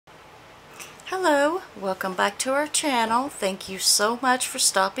Hello, welcome back to our channel. Thank you so much for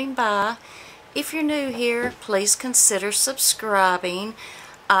stopping by. If you're new here, please consider subscribing.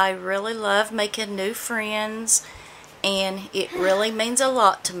 I really love making new friends and it really means a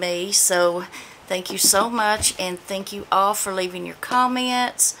lot to me, so thank you so much, and thank you all for leaving your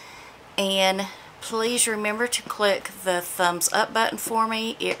comments, and please remember to click the thumbs up button for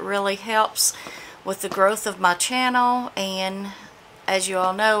me. It really helps with the growth of my channel, and as you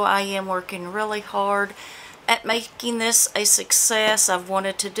all know, I am working really hard at making this a success. I've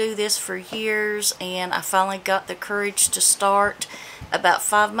wanted to do this for years, and I finally got the courage to start about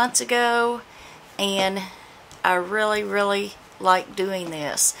 5 months ago, and I really like doing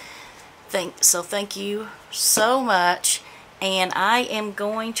this. So thank you so much, and I am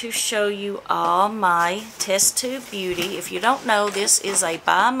going to show you all my TestTube Beauty. If you don't know, this is a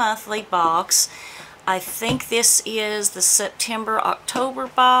bi-monthly box. I think this is the September-October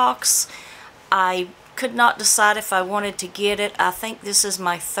box. I could not decide if I wanted to get it. I think this is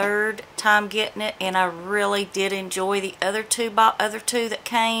my third time getting it, and I really did enjoy the other two that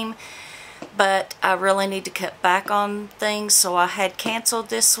came, but I really need to cut back on things, so I had canceled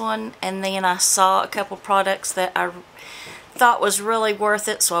this one, and then I saw a couple products that I thought was really worth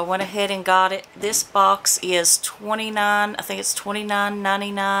it, so I went ahead and got it. This box is I think it's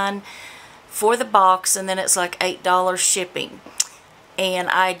 $29.99 for the box, and then it's like $8 shipping. And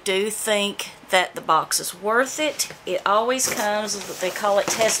I do think that the box is worth it. It always comes, they call it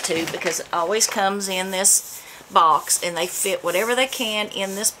test tube because it always comes in this box, and they fit whatever they can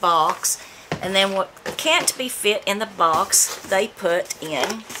in this box, and then what can't be fit in the box they put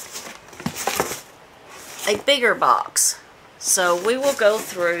in a bigger box. So we will go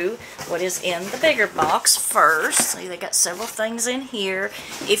through what is in the bigger box first. See, they got several things in here.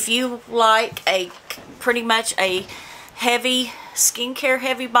 If you like pretty much a heavy skincare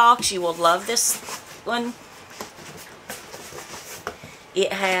heavy box, you will love this one.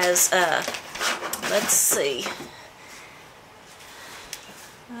 It has let's see,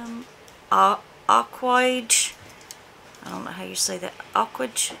 Aquage. I don't know how you say that.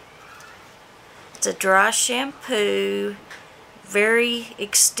 Aquage. It's a dry shampoo. Very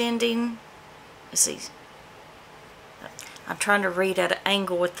extending. Let's see. I'm trying to read at an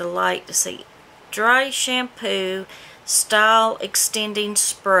angle with the light to see. Dry shampoo, style extending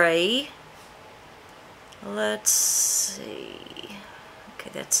spray. Let's see.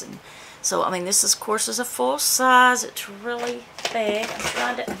 Okay, that's in. So I mean, this is, of course, is a full size. It's really big. I'm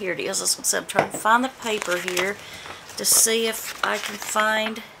trying to. Here it is. So I'm trying to find the paper here to see if I can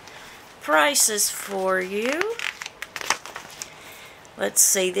find prices for you. Let's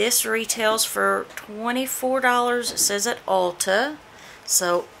see, this retails for $24, it says at Ulta.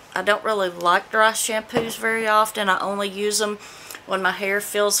 So I don't really like dry shampoos very often. I only use them when my hair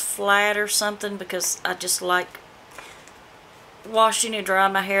feels flat or something, because I just like washing and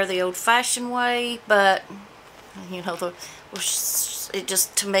drying my hair the old-fashioned way. But you know, it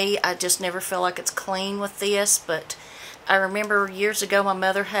just, to me, I just never feel like it's clean with this. But I remember years ago my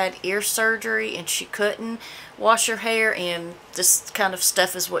mother had ear surgery and she couldn't wash her hair, and this kind of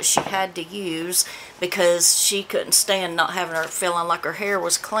stuff is what she had to use because she couldn't stand not having her feeling like her hair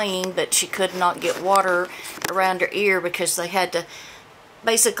was clean, but she could not get water around her ear because they had to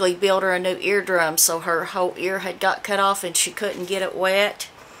basically build her a new eardrum, so her whole ear had got cut off and she couldn't get it wet.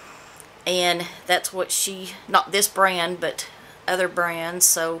 And that's what not this brand but other brands.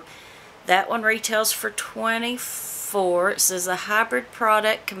 So that one retails for $24. It says a hybrid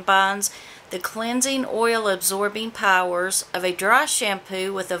product combines the cleansing oil absorbing powers of a dry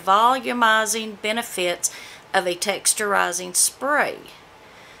shampoo with the volumizing benefits of a texturizing spray.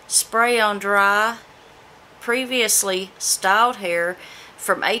 Spray on dry, previously styled hair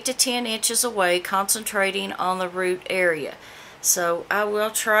from 8 to 10 inches away, concentrating on the root area. So I will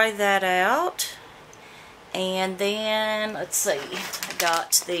try that out. And then, let's see, I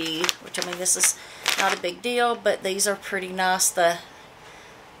got which I mean, this is not a big deal, but these are pretty nice. The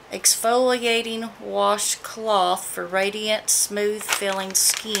exfoliating washcloth for radiant, smooth feeling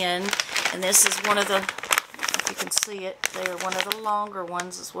skin. And this is one of the, if you can see it, they're one of the longer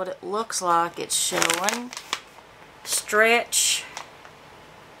ones, is what it looks like. It's showing stretch.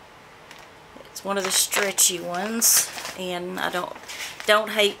 It's one of the stretchy ones, and I don't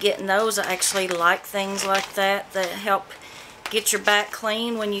hate getting those. I actually like things like that help get your back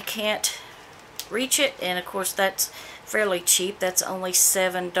clean when you can't reach it. And of course that's fairly cheap. That's only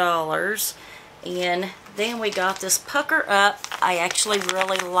 $7. And then we got this Pucker Up. I actually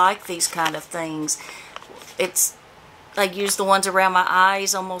really like these kind of things. I use the ones around my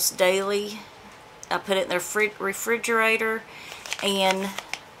eyes almost daily. I put it in the refrigerator, and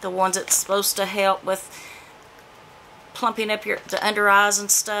the ones that's supposed to help with plumping up the under eyes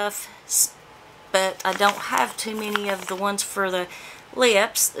and stuff, but I don't have too many of the ones for the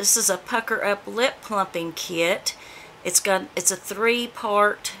lips. This is a pucker up lip plumping kit. It's a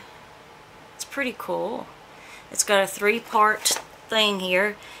 3-part. It's pretty cool. It's got a 3-part thing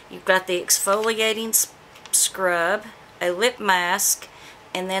here. You've got the exfoliating scrub, a lip mask,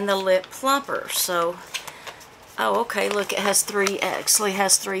 and then the lip plumper. So, oh, okay, look, it has actually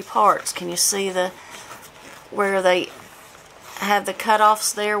has 3 parts. Can you see where they have the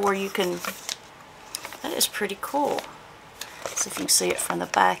cutoffs there where you can, that is pretty cool. See if you can see it from the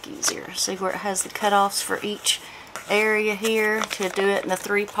back easier. See where it has the cutoffs for each area here to do it in the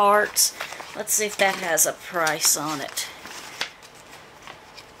 3 parts. Let's see if that has a price on it.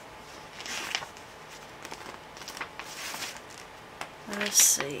 Let's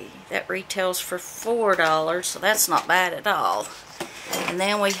see, that retails for $4, so that's not bad at all. And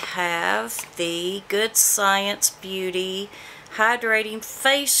then we have the Good Science Beauty Hydrating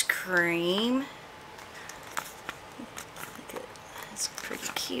Face Cream. That's pretty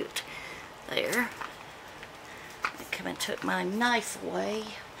cute there. I come and took my knife away.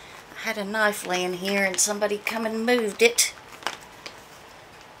 I had a knife laying here and somebody come and moved it.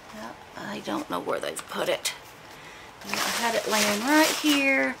 I don't know where they've put it. I had it laying right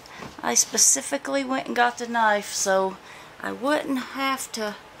here. I specifically went and got the knife so I wouldn't have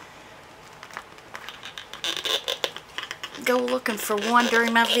to go looking for one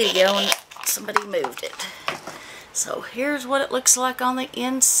during my video and somebody moved it. So here's what it looks like on the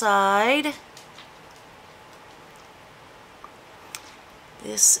inside.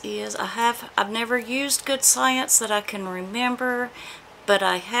 This is, I've never used Good Science that I can remember, but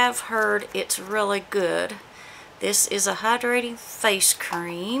I have heard it's really good. This is a hydrating face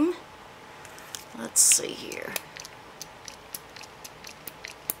cream. Let's see here.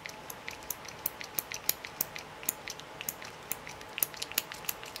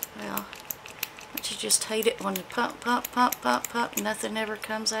 Well, don't you just hate it when you pump, pump, pump, pump, pump, and nothing ever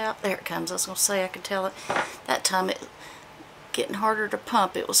comes out? There it comes. I was going to say I could tell it. That time it getting harder to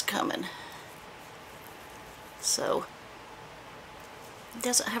pump, it was coming. So it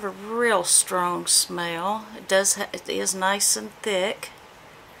doesn't have a real strong smell. It is nice and thick.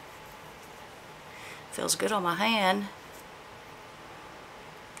 Feels good on my hand.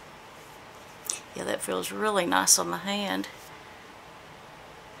 Yeah, that feels really nice on my hand.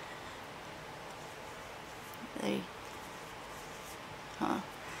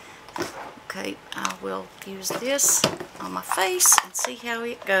 Okay, I will use this on my face and see how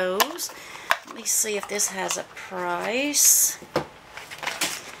it goes. Let me see if this has a price.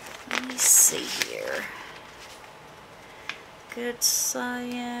 Let me see here. Good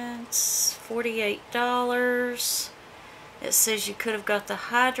Science, $48. It says you could have got the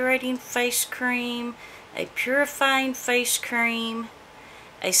hydrating face cream, a purifying face cream,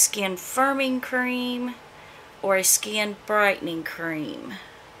 a skin firming cream, or a skin brightening cream.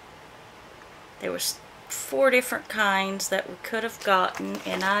 There was 4 different kinds that we could have gotten,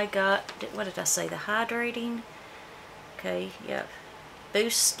 and I got, what did I say, the hydrating? Okay, yep.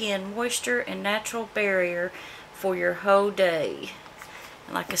 Boost skin moisture and natural barrier for your whole day.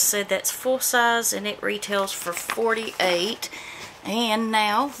 And like I said, that's full size and it retails for $48. And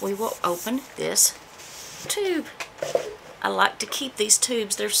now we will open this tube. I like to keep these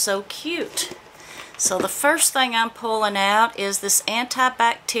tubes, they're so cute. So the first thing I'm pulling out is this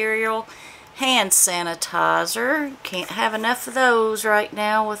antibacterial hand sanitizer. Can't have enough of those right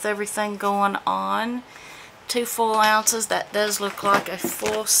now with everything going on. 2 full ounces. That does look like a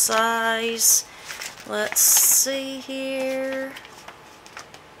full size. Let's see here.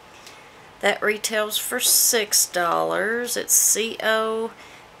 That retails for $6. It's CO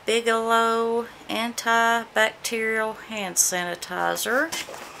Bigelow antibacterial hand sanitizer.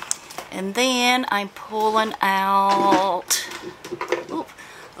 And then I'm pulling out, oh,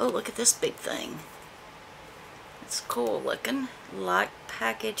 look at this big thing. It's cool looking. Like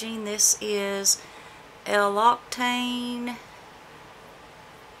packaging. This is L-octane.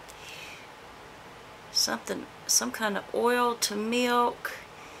 Some kind of oil to milk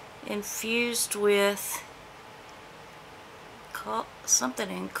infused with something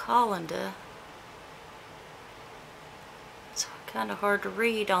in colander. It's kind of hard to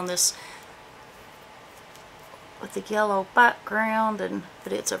read on this with the yellow background,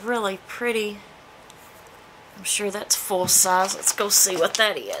 but it's a really pretty, I'm sure that's full size. Let's go see what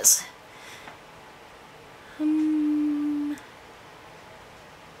that is. Well,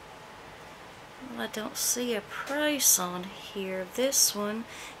 I don't see a price on here. This one,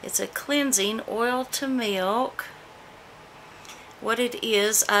 it's a cleansing oil to milk. what it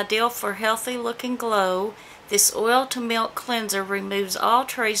is: ideal for healthy looking glow. This oil to milk cleanser removes all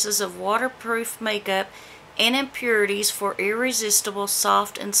traces of waterproof makeup and impurities for irresistible,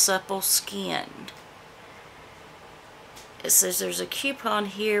 soft and supple skin. It says there's a coupon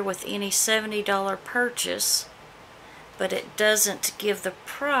here with any $70 purchase, but it doesn't give the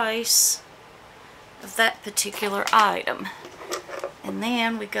price of that particular item. And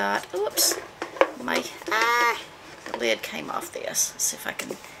then we got, oops, the lid came off this. Let's see if I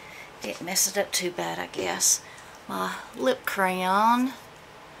can, didn't mess it up too bad, I guess. My lip crayon.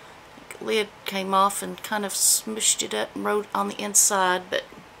 The lid came off and kind of smushed it up and wrote on the inside, but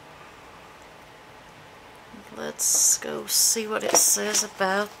let's go see what it says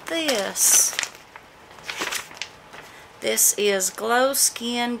about this. This is Glow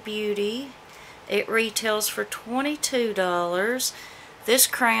Skin Beauty. It retails for $22. This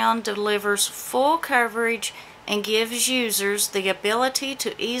crown delivers full coverage and gives users the ability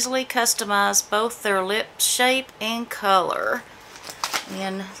to easily customize both their lip shape and color.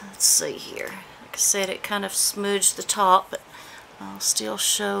 And let's see here. Like I said, it kind of smudged the top, but I'll still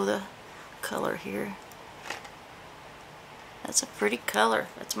show the color here. That's a pretty color.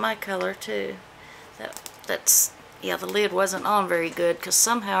 That's my color too. That's yeah, the lid wasn't on very good because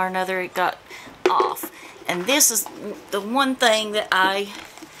somehow or another it got off. And this is the one thing that I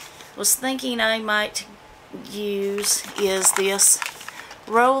was thinking I might use is this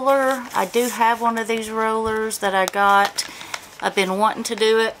roller. I do have one of these rollers that I got. I've been wanting to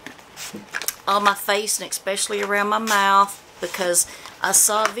do it on my face and especially around my mouth because I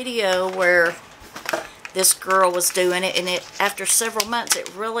saw a video where this girl was doing it, and after several months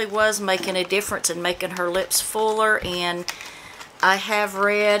it really was making a difference in making her lips fuller. And I have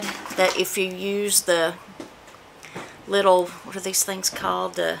read that if you use the little, what are these things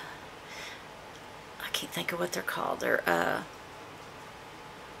called? I can't think of what they're called. They're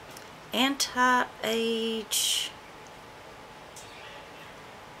anti-age.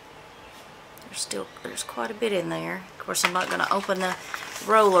 There's quite a bit in there. Of course, I'm not going to open the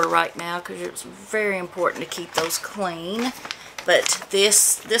roller right now because it's very important to keep those clean. But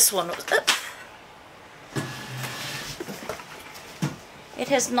this one was, it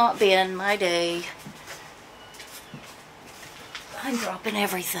has not been my day. I'm dropping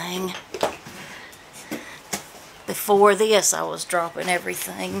everything. Before this, I was dropping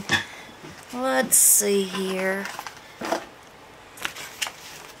everything. Let's see here.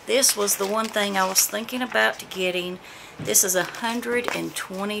 This was the one thing I was thinking about getting. This is a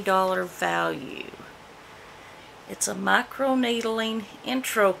 $120 value. It's a micro needling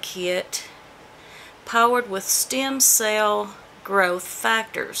intro kit powered with stem cell growth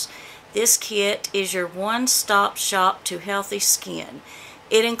factors. This kit is your one-stop shop to healthy skin.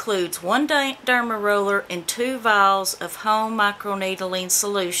 It includes one derma roller and 2 vials of home microneedling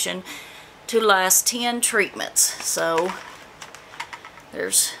solution to last 10 treatments. So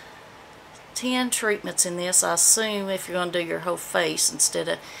there's 10 treatments in this, I assume, if you're going to do your whole face instead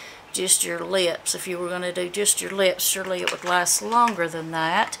of just your lips. If you were going to do just your lips, surely it would last longer than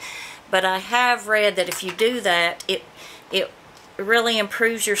that. But I have read that if you do that, it really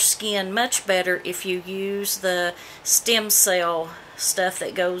improves your skin much better if you use the stem cell stuff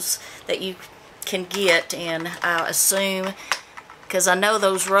that you can get. And I assume, because I know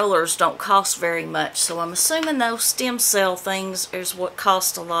those rollers don't cost very much, so I'm assuming those stem cell things is what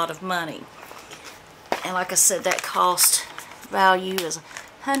cost a lot of money. And like I said, that cost value is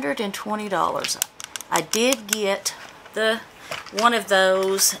 $120. I did get one of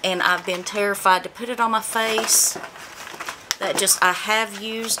those, and I've been terrified to put it on my face. I have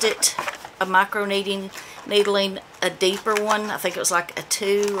used it, a micro needling, a deeper one. I think it was like a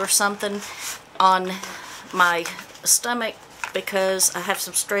 2 or something on my stomach because I have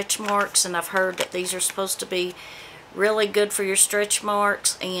some stretch marks, and I've heard that these are supposed to be really good for your stretch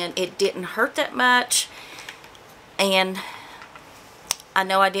marks, and it didn't hurt that much. And I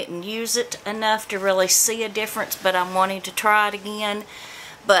know I didn't use it enough to really see a difference, but I'm wanting to try it again.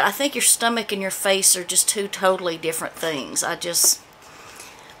 But I think your stomach and your face are just two totally different things. I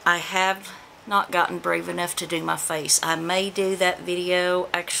have not gotten brave enough to do my face. I may do that video,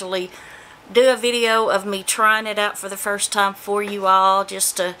 actually do a video of me trying it out for the first time for you all,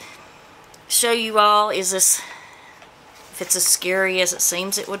 just to show you all if it's as scary as it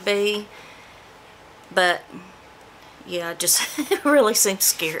seems it would be. But yeah, it really seems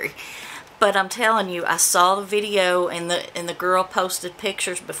scary. But I'm telling you, I saw the video, and the girl posted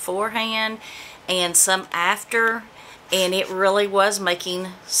pictures beforehand and some after, and it really was making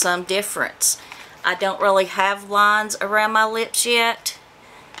some difference. I don't really have lines around my lips yet,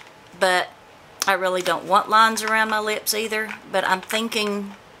 but I really don't want lines around my lips either, but I'm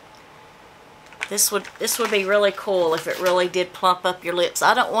thinking this would be really cool if it really did plump up your lips.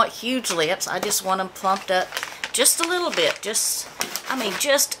 I don't want huge lips. I just want them plumped up just a little bit. Just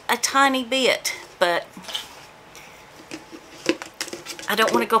a tiny bit. But I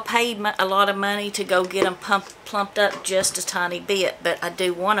don't want to go pay a lot of money to go get them plumped up just a tiny bit. But I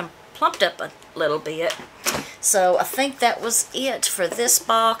do want them plumped up a little bit. So I think that was it for this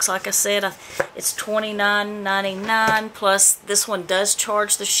box. Like I said, it's $29.99 plus this one does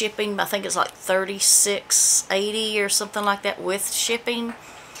charge the shipping. I think it's like $36.80 or something like that with shipping.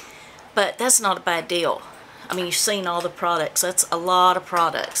 But that's not a bad deal. I mean, you've seen all the products. That's a lot of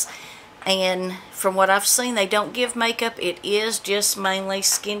products. And from what I've seen, they don't give makeup. It is just mainly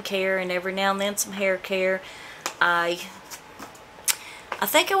skincare and every now and then some hair care. I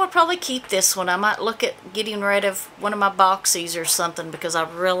think I would probably keep this one. I might look at getting rid of one of my boxies or something because I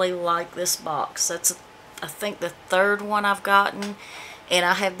really like this box. That's, I think, the third one I've gotten, and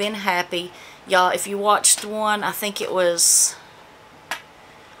I have been happy. Y'all, if you watched one, I think it was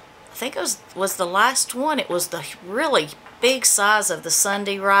the last one. It was the really big size of the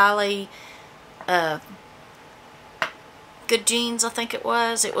Sunday Riley Good Jeans, I think it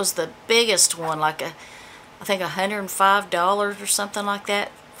was. It was the biggest one, like I think $105 or something like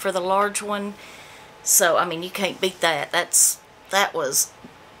that for the large one. So, I mean, you can't beat that. That was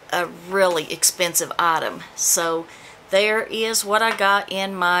a really expensive item. So, there is what I got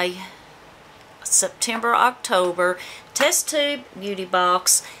in my September-October TestTube Beauty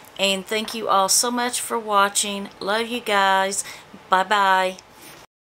Box. And thank you all so much for watching. Love you guys. Bye-bye.